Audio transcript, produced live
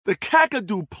The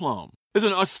Kakadu plum is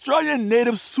an Australian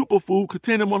native superfood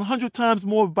containing 100 times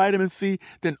more vitamin C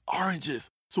than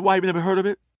oranges. So why have you never heard of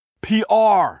it?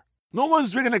 PR. No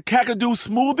one's drinking a Kakadu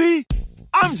smoothie?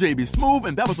 I'm JB Smoove,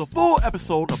 and that was a full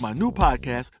episode of my new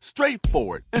podcast,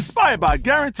 Straightforward, inspired by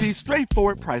guaranteed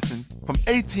straightforward pricing from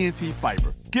AT&T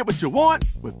Fiber. Get what you want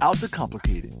without the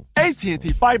complicated. AT&T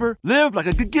Fiber, live like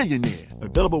a gigillionaire.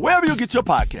 Available wherever you get your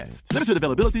podcasts. Limited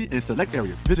availability in select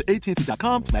areas. Visit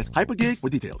AT&T.com/hypergig for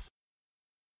details.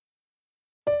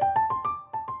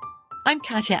 I'm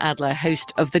Katya Adler,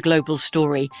 host of The Global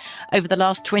Story. Over the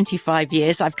last 25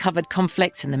 years, I've covered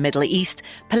conflicts in the Middle East,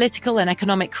 political and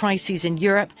economic crises in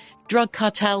Europe, drug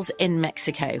cartels in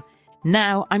Mexico.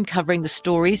 Now I'm covering the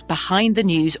stories behind the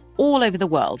news all over the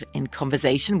world in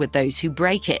conversation with those who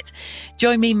break it.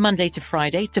 Join me Monday to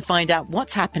Friday to find out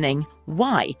what's happening,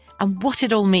 why, and what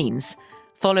it all means.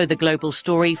 Follow The Global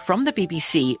Story from the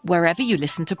BBC wherever you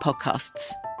listen to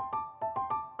podcasts.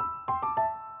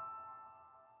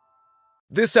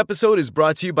 This episode is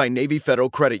brought to you by Navy Federal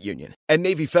Credit Union. At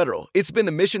Navy Federal, it's been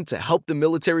the mission to help the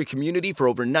military community for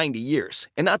over 90 years.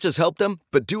 And not just help them,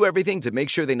 but do everything to make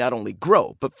sure they not only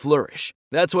grow, but flourish.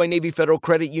 That's why Navy Federal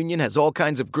Credit Union has all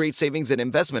kinds of great savings and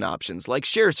investment options like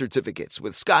share certificates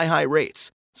with sky-high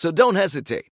rates. So don't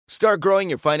hesitate. Start growing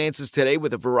your finances today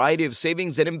with a variety of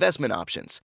savings and investment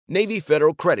options. Navy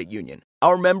Federal Credit Union.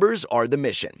 Our members are the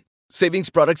mission. Savings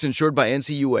products insured by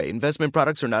NCUA. Investment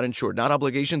products are not insured, not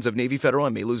obligations of Navy Federal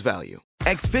and may lose value.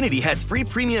 Xfinity has free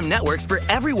premium networks for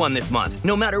everyone this month,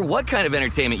 no matter what kind of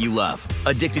entertainment you love.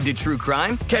 Addicted to true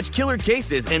crime? Catch killer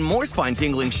cases and more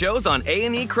spine-tingling shows on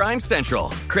A&E Crime Central.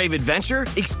 Crave adventure?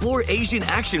 Explore Asian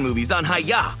action movies on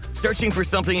Hi-YAH. Searching for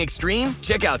something extreme?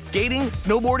 Check out skating,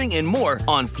 snowboarding, and more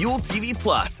on Fuel TV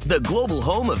Plus, the global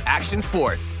home of action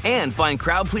sports. And find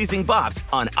crowd-pleasing bops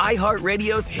on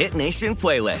iHeartRadio's Hit Nation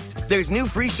playlist. There's new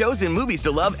free shows and movies to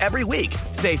love every week.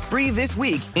 Say free this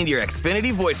week in your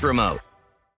Xfinity voice remote.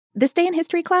 This Day in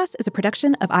History class is a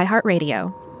production of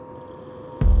iHeartRadio.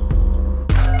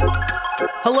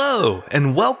 Hello,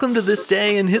 and welcome to This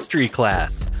Day in History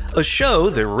class, a show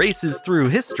that races through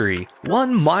history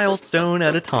one milestone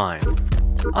at a time.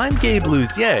 I'm Gabe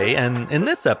Luzier, and in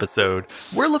this episode,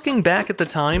 we're looking back at the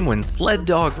time when sled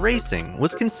dog racing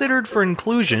was considered for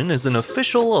inclusion as an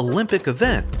official Olympic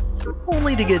event,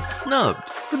 only to get snubbed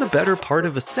for the better part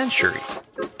of a century.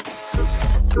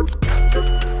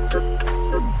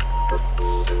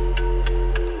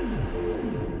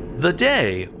 The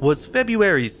day was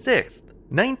February 6th,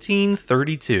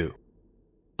 1932.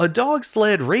 A dog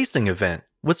sled racing event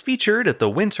was featured at the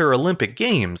Winter Olympic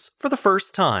Games for the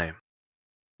first time.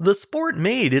 The sport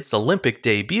made its Olympic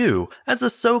debut as a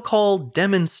so-called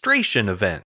demonstration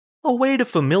event, a way to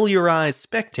familiarize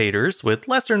spectators with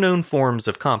lesser-known forms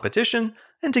of competition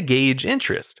and to gauge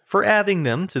interest for adding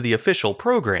them to the official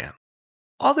program.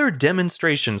 Other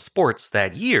demonstration sports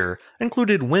that year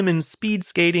included women's speed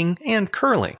skating and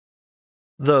curling.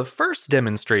 The first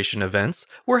demonstration events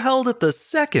were held at the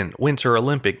second Winter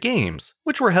Olympic Games,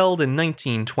 which were held in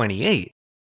 1928.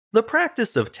 The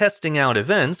practice of testing out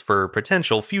events for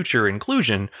potential future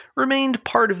inclusion remained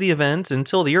part of the event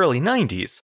until the early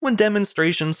 90s, when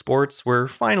demonstration sports were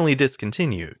finally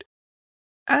discontinued.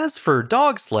 As for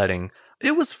dog sledding,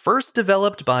 it was first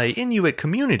developed by Inuit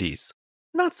communities,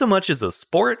 not so much as a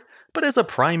sport, but as a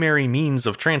primary means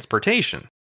of transportation.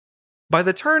 By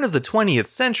the turn of the 20th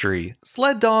century,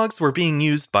 sled dogs were being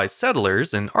used by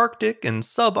settlers in Arctic and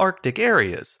subarctic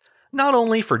areas, not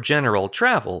only for general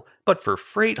travel, but for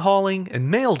freight hauling and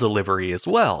mail delivery as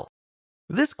well.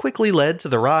 This quickly led to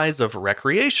the rise of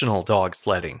recreational dog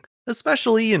sledding,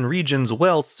 especially in regions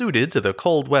well suited to the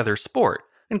cold weather sport,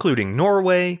 including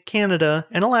Norway, Canada,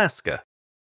 and Alaska.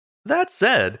 That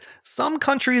said, some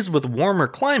countries with warmer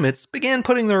climates began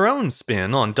putting their own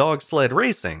spin on dog sled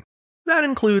racing. That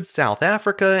includes South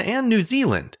Africa and New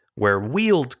Zealand, where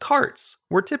wheeled carts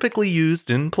were typically used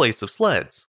in place of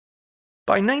sleds.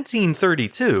 By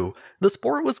 1932, the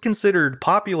sport was considered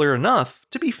popular enough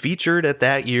to be featured at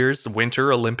that year's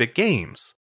Winter Olympic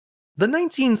Games. The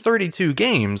 1932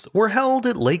 Games were held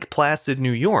at Lake Placid,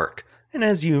 New York, and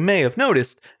as you may have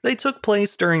noticed, they took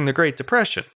place during the Great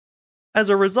Depression. As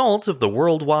a result of the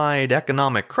worldwide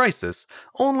economic crisis,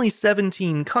 only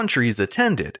 17 countries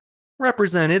attended,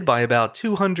 represented by about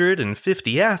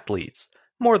 250 athletes,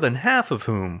 more than half of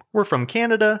whom were from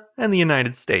Canada and the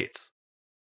United States.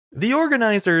 The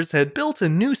organizers had built a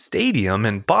new stadium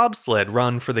and bobsled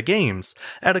run for the games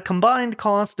at a combined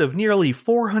cost of nearly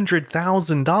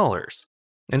 $400,000.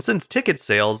 And since ticket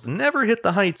sales never hit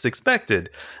the heights expected,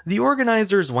 the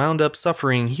organizers wound up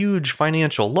suffering huge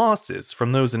financial losses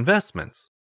from those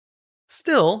investments.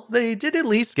 Still, they did at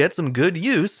least get some good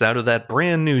use out of that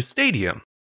brand new stadium.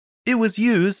 It was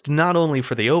used not only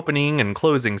for the opening and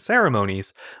closing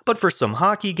ceremonies, but for some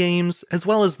hockey games, as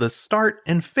well as the start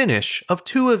and finish of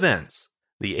two events,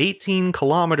 the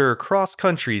 18-kilometer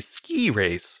cross-country ski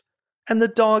race and the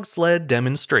dog sled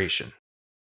demonstration.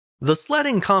 The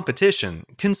sledding competition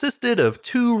consisted of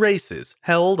two races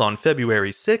held on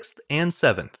February 6th and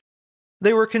 7th.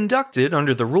 They were conducted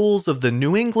under the rules of the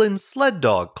New England Sled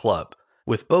Dog Club,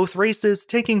 with both races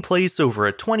taking place over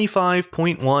a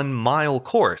 25.1-mile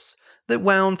course that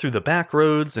wound through the back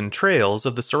roads and trails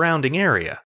of the surrounding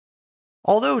area.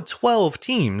 Although 12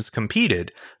 teams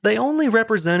competed, they only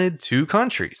represented two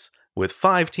countries, with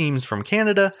 5 teams from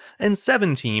Canada and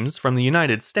 7 teams from the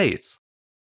United States.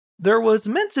 There was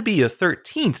meant to be a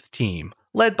 13th team,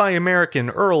 led by American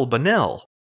Earl Bunnell.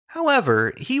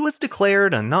 However, he was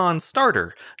declared a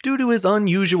non-starter due to his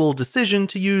unusual decision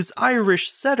to use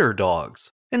Irish setter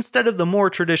dogs instead of the more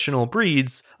traditional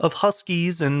breeds of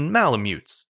Huskies and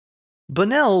Malamutes.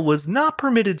 Bunnell was not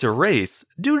permitted to race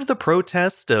due to the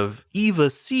protest of Eva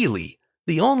Seeley,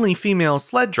 the only female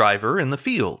sled driver in the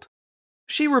field.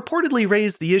 She reportedly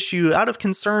raised the issue out of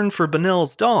concern for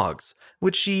Bunnell's dogs,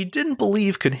 which she didn't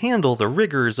believe could handle the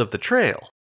rigors of the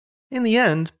trail. In the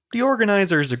end, the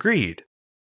organizers agreed.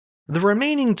 The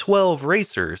remaining 12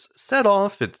 racers set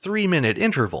off at 3-minute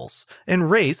intervals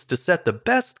and raced to set the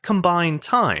best combined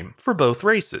time for both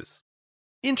races.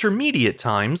 Intermediate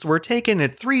times were taken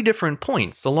at 3 different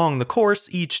points along the course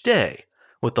each day,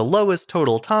 with the lowest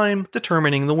total time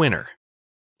determining the winner.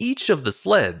 Each of the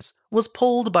sleds was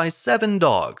pulled by 7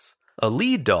 dogs, a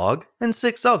lead dog, and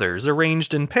 6 others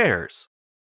arranged in pairs.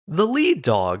 The lead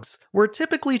dogs were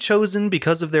typically chosen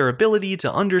because of their ability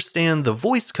to understand the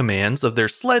voice commands of their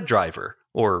sled driver,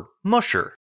 or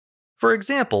musher. For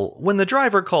example, when the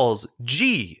driver calls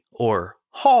G or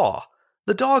haw,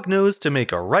 the dog knows to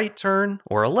make a right turn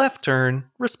or a left turn,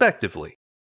 respectively.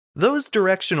 Those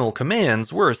directional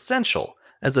commands were essential,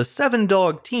 as a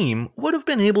 7-dog team would have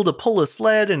been able to pull a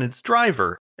sled and its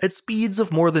driver at speeds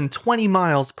of more than 20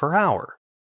 miles per hour.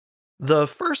 The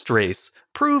first race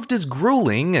proved as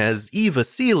grueling as Eva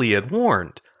Seeley had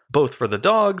warned, both for the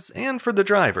dogs and for the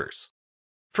drivers.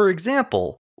 For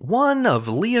example, one of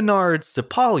Leonard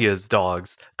Cipalia's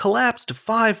dogs collapsed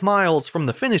 5 miles from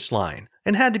the finish line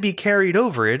and had to be carried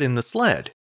over it in the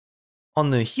sled. On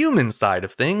the human side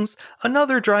of things,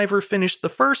 another driver finished the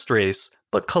first race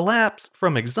but collapsed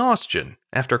from exhaustion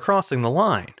after crossing the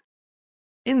line.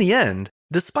 In the end,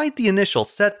 despite the initial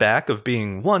setback of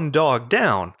being 1 dog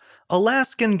down,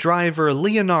 Alaskan driver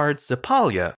Leonard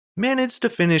Cipalia managed to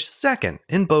finish second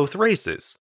in both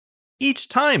races. Each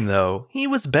time, though, he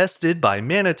was bested by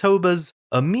Manitoba's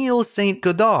Emile St.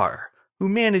 Godard, who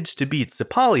managed to beat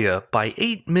Cipalia by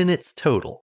 8 minutes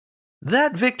total.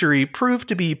 That victory proved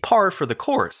to be par for the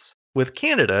course, with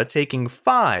Canada taking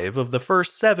 5 of the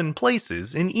first 7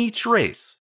 places in each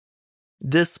race.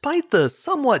 Despite the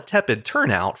somewhat tepid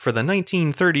turnout for the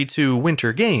 1932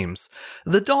 Winter Games,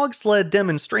 the dog sled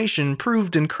demonstration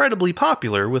proved incredibly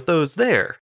popular with those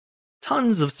there.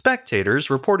 Tons of spectators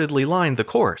reportedly lined the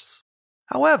course.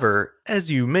 However,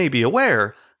 as you may be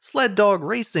aware, sled dog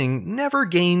racing never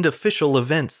gained official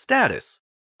event status,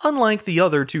 unlike the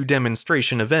other 2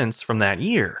 demonstration events from that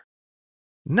year.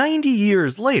 90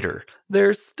 years later,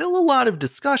 there's still a lot of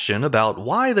discussion about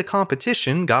why the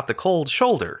competition got the cold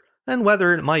shoulder, and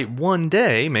whether it might one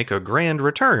day make a grand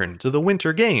return to the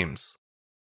Winter Games.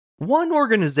 One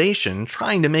organization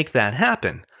trying to make that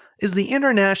happen is the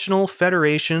International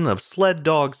Federation of Sled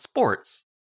Dog Sports,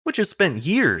 which has spent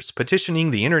years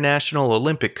petitioning the International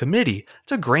Olympic Committee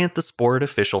to grant the sport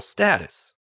official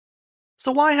status.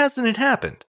 So why hasn't it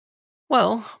happened?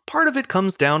 Well, part of it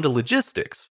comes down to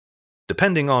logistics.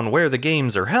 Depending on where the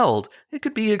games are held, it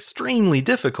could be extremely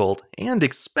difficult and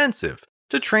expensive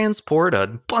to transport a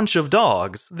bunch of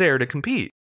dogs there to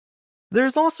compete.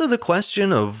 There's also the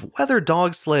question of whether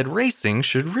dog sled racing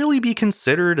should really be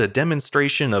considered a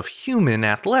demonstration of human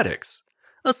athletics.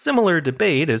 A similar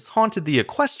debate has haunted the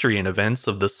equestrian events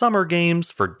of the Summer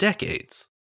Games for decades.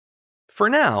 For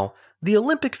now, the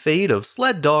Olympic fate of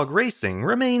sled dog racing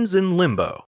remains in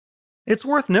limbo. It's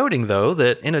worth noting, though,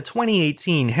 that in a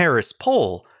 2018 Harris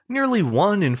poll, nearly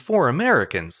 1 in 4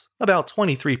 Americans, about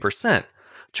 23%,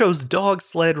 chose dog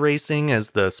sled racing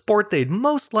as the sport they'd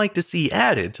most like to see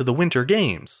added to the Winter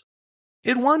Games.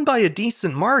 It won by a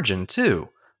decent margin, too,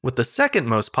 with the second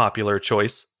most popular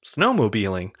choice,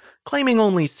 snowmobiling, claiming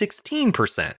only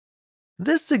 16%.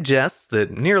 This suggests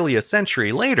that nearly a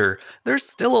century later, there's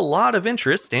still a lot of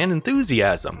interest and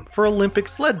enthusiasm for Olympic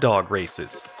sled dog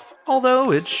races,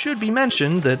 Although it should be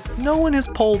mentioned that no one has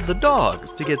polled the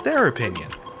dogs to get their opinion.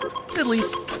 At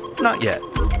least, not yet.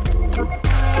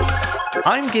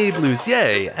 I'm Gabe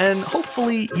Luzier, and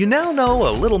hopefully you now know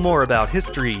a little more about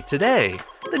history today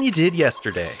than you did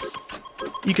yesterday.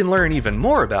 You can learn even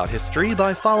more about history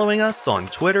by following us on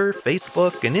Twitter,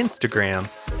 Facebook, and Instagram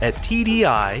at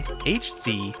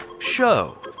TDIHC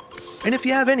Show. And if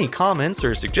you have any comments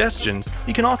or suggestions,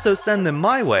 you can also send them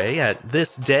my way at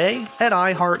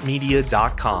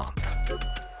thisday@iheartmedia.com.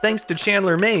 Thanks to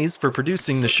Chandler Mays for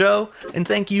producing the show, and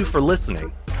thank you for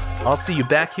listening. I'll see you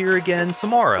back here again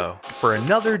tomorrow for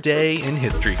another day in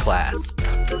history class.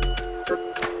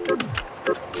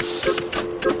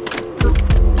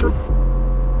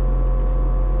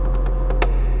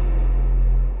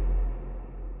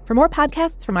 For more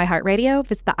podcasts from iHeartRadio,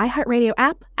 visit the iHeartRadio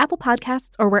app, Apple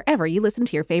Podcasts, or wherever you listen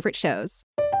to your favorite shows.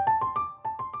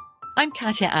 I'm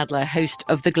Katya Adler, host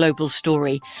of The Global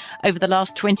Story. Over the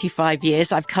last 25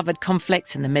 years, I've covered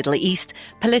conflicts in the Middle East,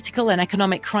 political and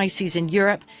economic crises in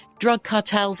Europe, drug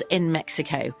cartels in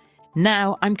Mexico.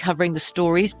 Now I'm covering the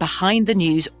stories behind the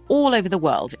news all over the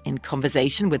world in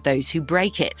conversation with those who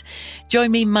break it.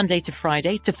 Join me Monday to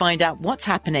Friday to find out what's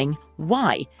happening,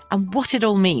 why, and what it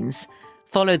all means.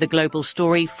 Follow The Global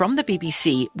Story from the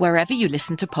BBC wherever you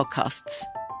listen to podcasts.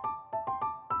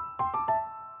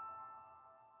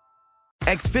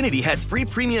 Xfinity has free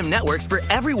premium networks for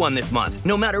everyone this month,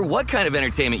 no matter what kind of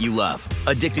entertainment you love.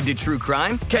 Addicted to true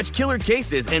crime? Catch killer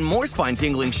cases and more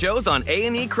spine-tingling shows on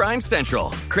A&E Crime Central.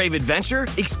 Crave adventure?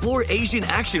 Explore Asian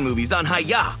action movies on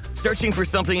Hi-YAH. Searching for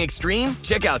something extreme?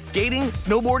 Check out skating,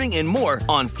 snowboarding, and more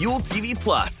on Fuel TV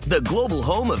Plus, the global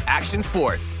home of action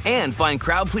sports. And find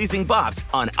crowd-pleasing bops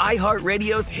on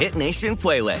iHeartRadio's Hit Nation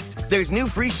playlist. There's new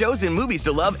free shows and movies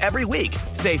to love every week.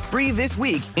 Say free this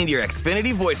week in your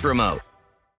Xfinity voice remote.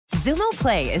 Xumo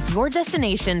Play is your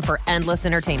destination for endless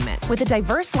entertainment. With a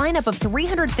diverse lineup of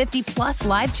 350 plus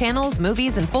live channels,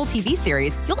 movies, and full TV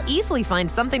series, you'll easily find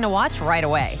something to watch right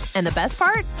away. And the best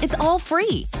part? It's all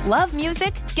free. Love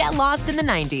music? Get lost in the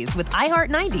 90s with iHeart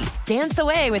 90s, dance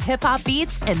away with hip-hop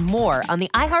beats, and more on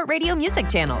the iHeartRadio music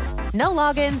channels. No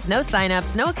logins, no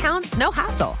signups, no accounts, no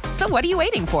hassle. So what are you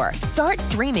waiting for? Start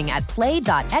streaming at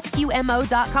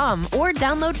play.xumo.com or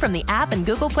download from the app and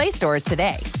Google Play stores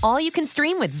today. All you can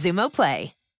stream with Xumo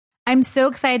Play. I'm so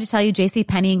excited to tell you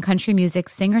JCPenney and country music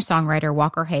singer-songwriter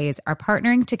Walker Hayes are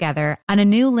partnering together on a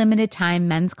new limited-time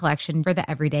men's collection for the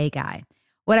everyday guy.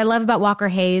 What I love about Walker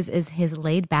Hayes is his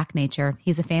laid-back nature.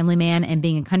 He's a family man, and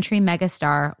being a country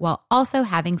megastar while also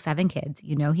having 7 kids,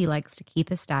 you know he likes to keep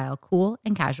his style cool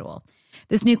and casual.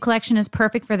 This new collection is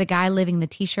perfect for the guy living the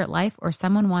t-shirt life or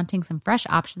someone wanting some fresh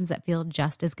options that feel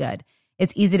just as good.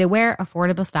 It's easy to wear,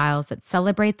 affordable styles that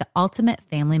celebrate the ultimate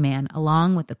family man,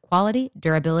 along with the quality,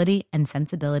 durability, and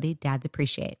sensibility dads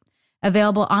appreciate.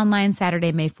 Available online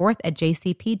Saturday, May 4th at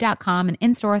jcp.com and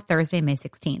in-store Thursday, May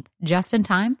 16th. Just in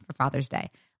time for Father's Day.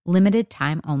 Limited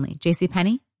time only.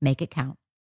 JCPenney, make it count.